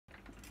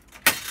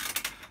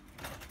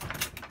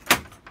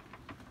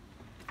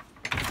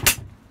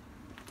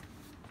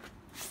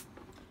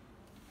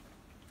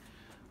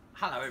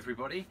Hello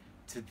everybody,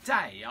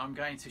 today I'm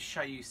going to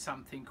show you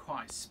something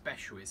quite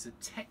special. It's a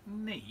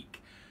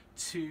technique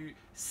to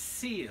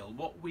seal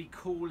what we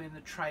call in the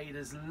trade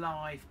as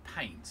live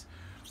paint.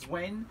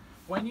 When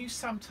you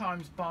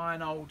sometimes buy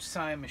an old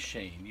sewing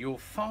machine, you'll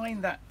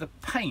find that the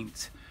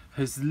paint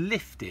has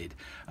lifted,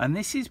 and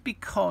this is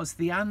because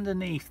the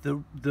underneath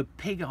the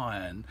pig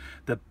iron,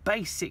 the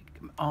basic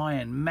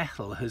iron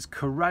metal has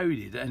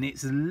corroded and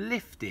it's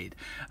lifted,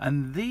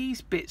 and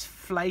these bits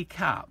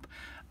flake up.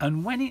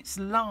 And when it's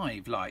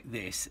live like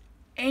this,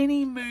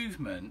 any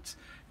movement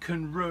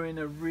can ruin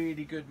a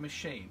really good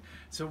machine.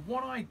 So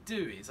what I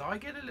do is I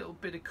get a little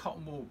bit of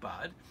cotton wool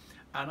bud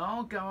and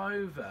I'll go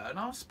over and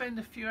I'll spend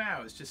a few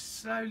hours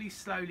just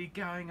slowly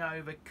going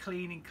over,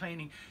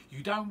 cleaning.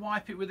 You don't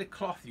wipe it with a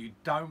cloth, you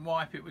don't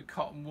wipe it with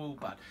cotton wool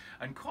bud.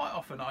 And quite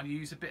often I'll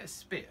use a bit of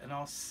spit and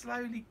I'll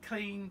slowly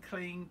clean.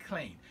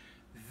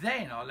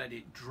 Then I'll let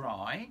it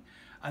dry,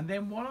 and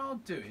then what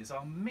I'll do is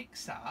I'll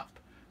mix up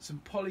some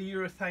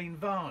polyurethane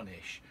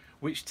varnish,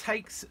 which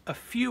takes a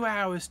few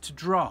hours to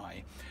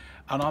dry,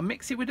 and I'll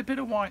mix it with a bit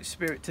of white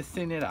spirit to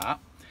thin it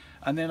up,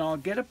 and then I'll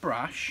get a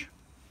brush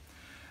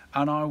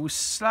and I will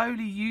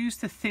slowly use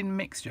the thin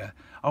mixture.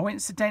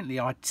 Incidentally,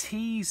 I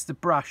tease the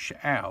brush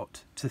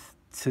out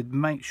to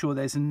make sure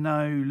there's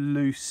no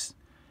loose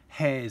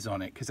hairs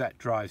on it, because that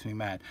drives me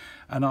mad.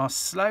 And I'll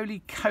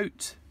slowly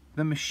coat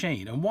the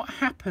machine, and what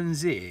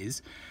happens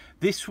is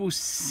this will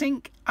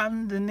sink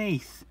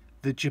underneath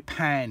the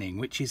Japanning,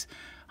 which is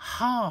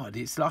hard.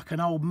 It's like an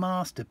old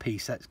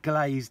masterpiece that's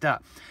glazed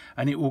up,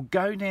 and it will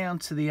go down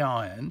to the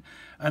iron,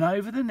 and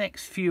over the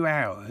next few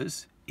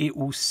hours it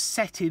will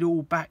set it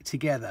all back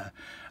together,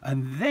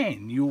 and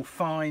then you'll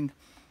find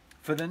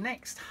for the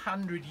next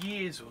 100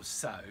 years or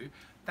so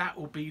that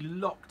will be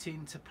locked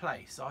into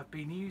place. I've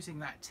been using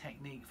that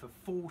technique for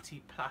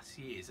 40 plus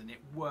years and it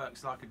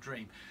works like a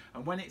dream,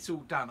 and when it's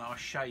all done I'll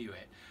show you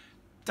it.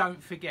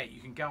 Don't forget,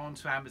 you can go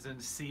onto Amazon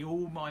and see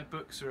all my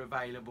books are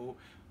available.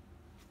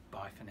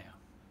 Bye for now.